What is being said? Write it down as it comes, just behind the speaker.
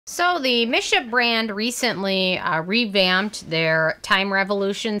So the Missha brand recently revamped their Time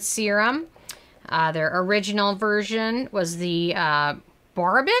Revolution serum. Their original version was the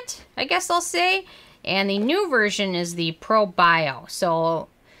Borabit, I guess I'll say, and the new version is the Probio. So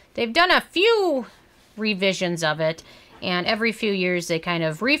they've done a few revisions of it, and every few years they kind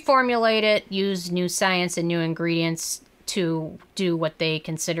of reformulate it, use new science and new ingredients to do what they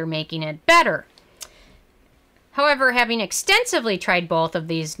consider making it better. However, having extensively tried both of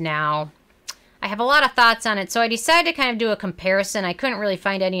these now, I have a lot of thoughts on it, so I decided to kind of do a comparison. I couldn't really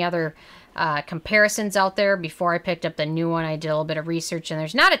find any other comparisons out there before I picked up the new one. I did a little bit of research, and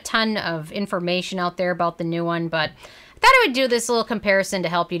there's not a ton of information out there about the new one, but I thought I would do this little comparison to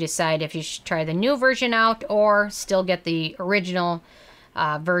help you decide if you should try the new version out or still get the original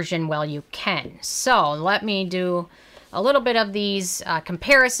version while you can. So let me do a little bit of these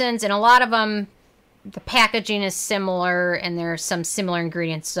comparisons, and a lot of them, the packaging is similar and there are some similar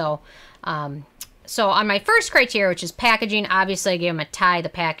ingredients. So so on my first criteria, which is packaging, obviously I gave them a tie. The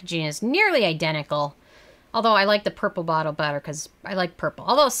packaging is nearly identical, although I like the purple bottle better because I like purple,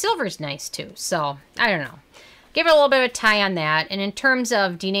 although silver's nice too. So I don't know, give it a little bit of a tie on that. And in terms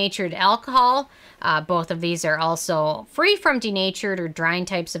of denatured alcohol, both of these are also free from denatured or drying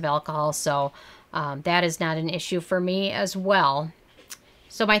types of alcohol, so that is not an issue for me as well.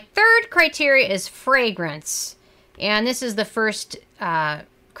 So my third criteria is fragrance, and this is the first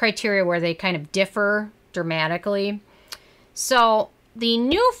criteria where they kind of differ dramatically. So the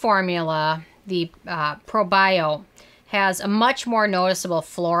new formula, the Probio, has a much more noticeable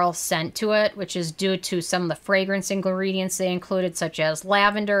floral scent to it, which is due to some of the fragrance ingredients they included, such as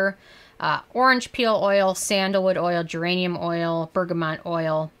lavender, orange peel oil, sandalwood oil, geranium oil, bergamot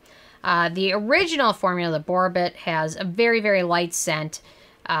oil. The original formula, the Borabit, has a very, very light scent,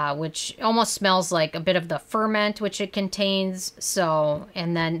 which almost smells like a bit of the ferment which it contains. So,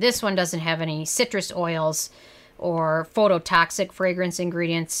 and then this one doesn't have any citrus oils or phototoxic fragrance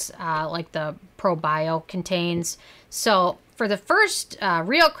ingredients like the Probio contains. So for the first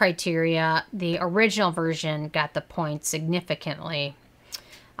real criteria, the original version got the point significantly.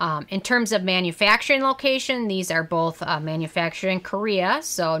 In terms of manufacturing location, these are both manufactured in Korea,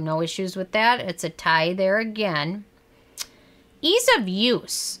 so no issues with that. It's a tie there again. Ease of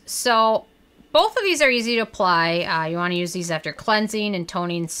use. So both of these are easy to apply. You want to use these after cleansing and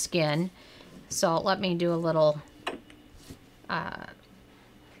toning skin. So let me do a little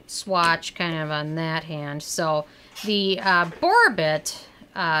swatch kind of on that hand. So the Borabit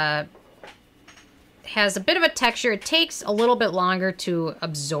has a bit of a texture. It takes a little bit longer to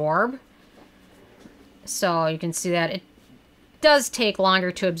absorb. So you can see that it does take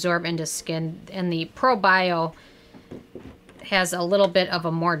longer to absorb into skin. And the Probio has a little bit of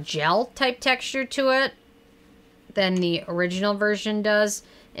a more gel type texture to it than the original version does.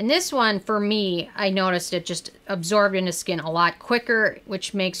 And this one, for me, I noticed it just absorbed into skin a lot quicker,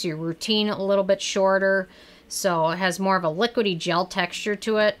 which makes your routine a little bit shorter. So it has more of a liquidy gel texture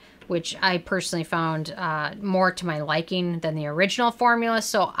to it, which I personally found more to my liking than the original formula.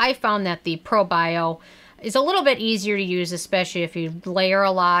 So I found that the Probio is a little bit easier to use, especially if you layer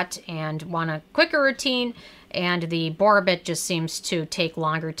a lot and want a quicker routine. And the Borabit just seems to take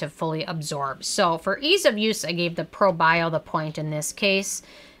longer to fully absorb. So for ease of use, I gave the Probio the point in this case.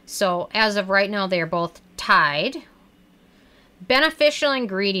 So as of right now, they are both tied. Beneficial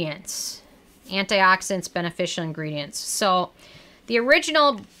ingredients. Antioxidants, beneficial ingredients. So the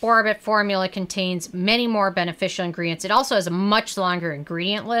original Borabit formula contains many more beneficial ingredients. It also has a much longer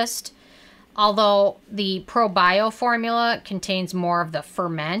ingredient list, although the Probio formula contains more of the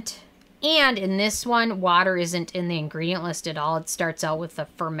ferment. And in this one, water isn't in the ingredient list at all. It starts out with the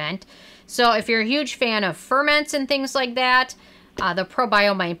ferment. So if you're a huge fan of ferments and things like that, the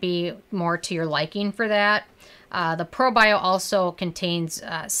Probio might be more to your liking for that. The Probio also contains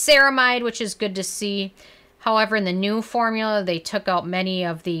ceramide, which is good to see. However, in the new formula, they took out many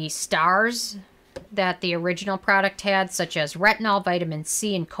of the stars that the original product had, such as retinol, vitamin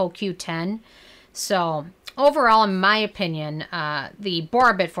C, and CoQ10. So overall, in my opinion, the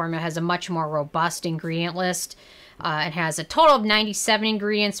Borabit formula has a much more robust ingredient list. It has a total of 97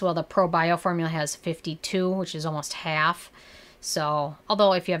 ingredients, while the Probio formula has 52, which is almost half. So,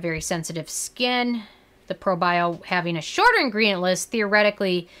 although if you have very sensitive skin, the Probio having a shorter ingredient list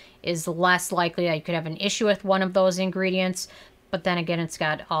theoretically is less likely that you could have an issue with one of those ingredients. But then again, it's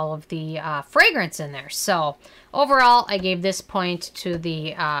got all of the fragrance in there. So overall, I gave this point to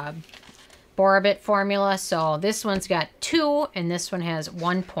the Borabit formula. So this one's got 2 and this one has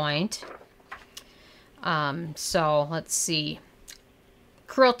 1 point. So let's see.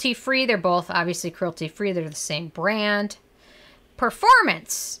 Cruelty-free, they're both obviously cruelty-free. They're the same brand.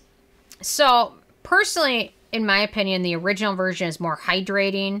 performance. So personally, in my opinion, the original version is more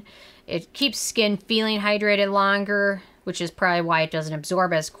hydrating. It keeps skin feeling hydrated longer, which is probably why it doesn't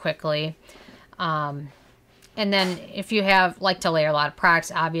absorb as quickly. And then if you like to layer a lot of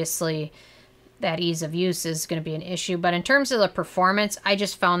products, obviously that ease of use is going to be an issue. But in terms of the performance, I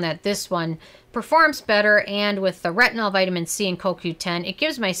just found that this one performs better. And with the retinol, vitamin C, and CoQ10, it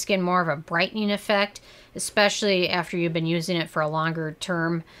gives my skin more of a brightening effect, especially after you've been using it for a longer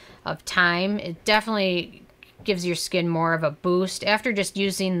term of time. It definitely gives your skin more of a boost. After just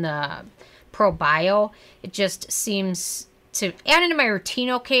using the Probio, it just seems to add into my routine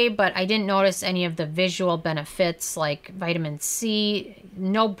okay, but I didn't notice any of the visual benefits like vitamin C.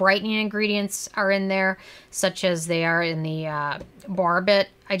 No brightening ingredients are in there, such as they are in the Borabit.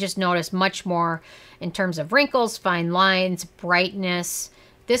 I just noticed much more in terms of wrinkles, fine lines, brightness.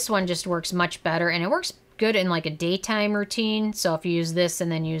 This one just works much better, and it works good in like a daytime routine. So if you use this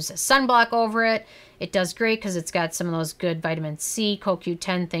and then use a sunblock over it, it does great because it's got some of those good vitamin C,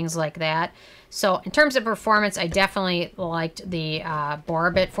 CoQ10, things like that. So in terms of performance, I definitely liked the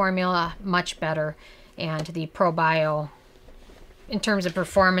Borabit formula much better. And the Probio, in terms of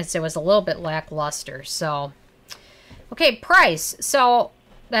performance, it was a little bit lackluster. So, okay, price. So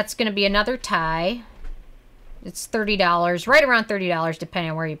that's going to be another tie. It's $30, right around $30,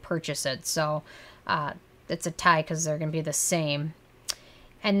 depending on where you purchase it. So it's a tie because they're going to be the same.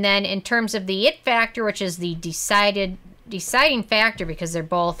 And then in terms of the it factor, which is the deciding factor, because they're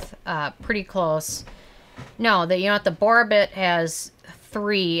both pretty close. No, the Borabit has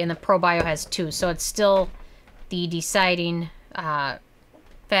 3 and the Probio has 2, so it's still the deciding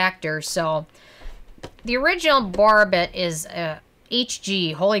factor. So the original Borabit is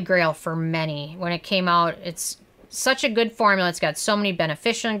HG, Holy Grail for many. When it came out, it's such a good formula. It's got so many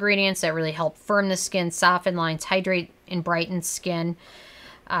beneficial ingredients that really help firm the skin, soften lines, hydrate, and brighten skin.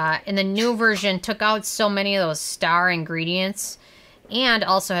 And the new version took out so many of those star ingredients and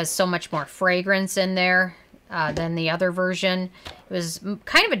also has so much more fragrance in there than the other version. It was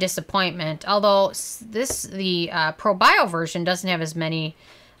kind of a disappointment, although the Probio version doesn't have as many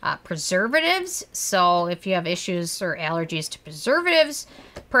preservatives. So if you have issues or allergies to preservatives,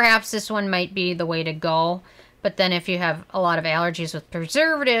 perhaps this one might be the way to go. But then if you have a lot of allergies with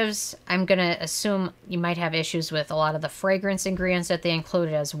preservatives, I'm going to assume you might have issues with a lot of the fragrance ingredients that they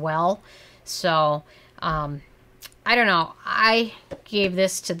included as well. So, I don't know. I gave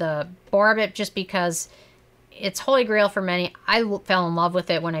this to the Borabit just because it's Holy Grail for many. I fell in love with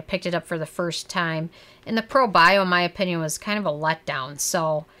it when I picked it up for the first time. And the Probio, in my opinion, was kind of a letdown.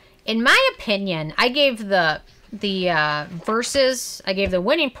 So, in my opinion, I gave the Versus, I gave the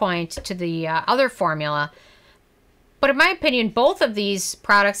winning point to the other formula. But in my opinion, both of these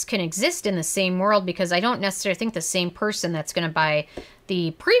products can exist in the same world because I don't necessarily think the same person that's going to buy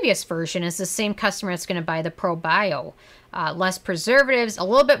the previous version is the same customer that's going to buy the Probio. Less preservatives, a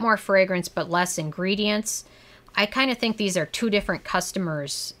little bit more fragrance, but less ingredients. I kind of think these are 2 different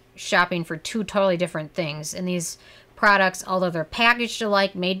customers shopping for 2 totally different things. And these products, although they're packaged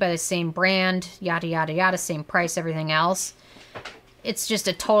alike, made by the same brand, yada, yada, yada, same price, everything else, it's just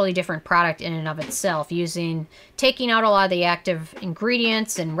a totally different product in and of itself, taking out a lot of the active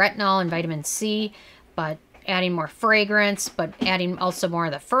ingredients and retinol and vitamin C, but adding more fragrance, but adding also more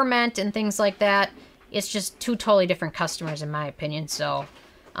of the ferment and things like that. It's just 2 totally different customers in my opinion. So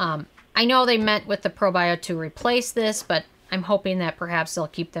I know they meant with the Probio to replace this, but I'm hoping that perhaps they'll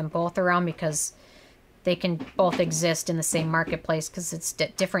keep them both around because they can both exist in the same marketplace because it's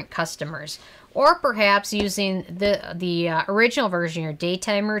different customers. Or perhaps using the original version, your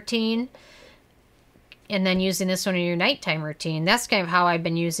daytime routine, and then using this one in your nighttime routine. That's kind of how I've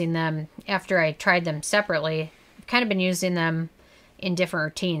been using them after I tried them separately. I've kind of been using them in different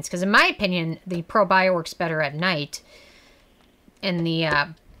routines. Because in my opinion, the Probio works better at night. And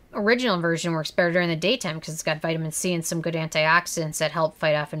the original version works better during the daytime because it's got vitamin C and some good antioxidants that help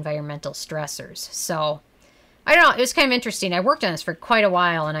fight off environmental stressors. So, I don't know. It was kind of interesting. I worked on this for quite a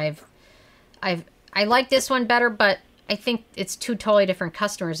while, and I like this one better, but I think it's 2 totally different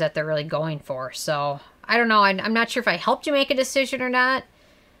customers that they're really going for. So, I don't know. I'm not sure if I helped you make a decision or not.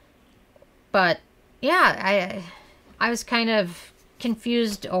 But, yeah, I was kind of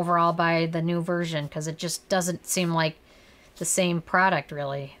confused overall by the new version because it just doesn't seem like the same product,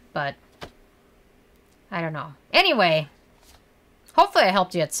 really. But, I don't know. Anyway, hopefully I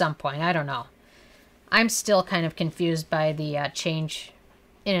helped you at some point. I don't know. I'm still kind of confused by the change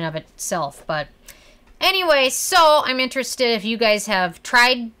in and of itself. But anyway, so I'm interested if you guys have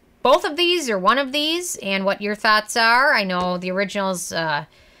tried both of these or one of these and what your thoughts are. I know the original's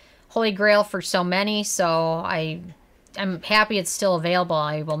Holy Grail for so many, so I I'm happy it's still available.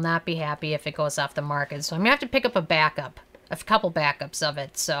 I will not be happy if it goes off the market. So I'm going to have to pick up a couple backups of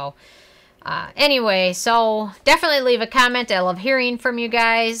it. So anyway, so definitely leave a comment. I love hearing from you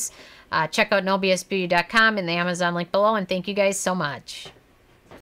guys. Check out nobsbeauty.com and the Amazon link below. And thank you guys so much.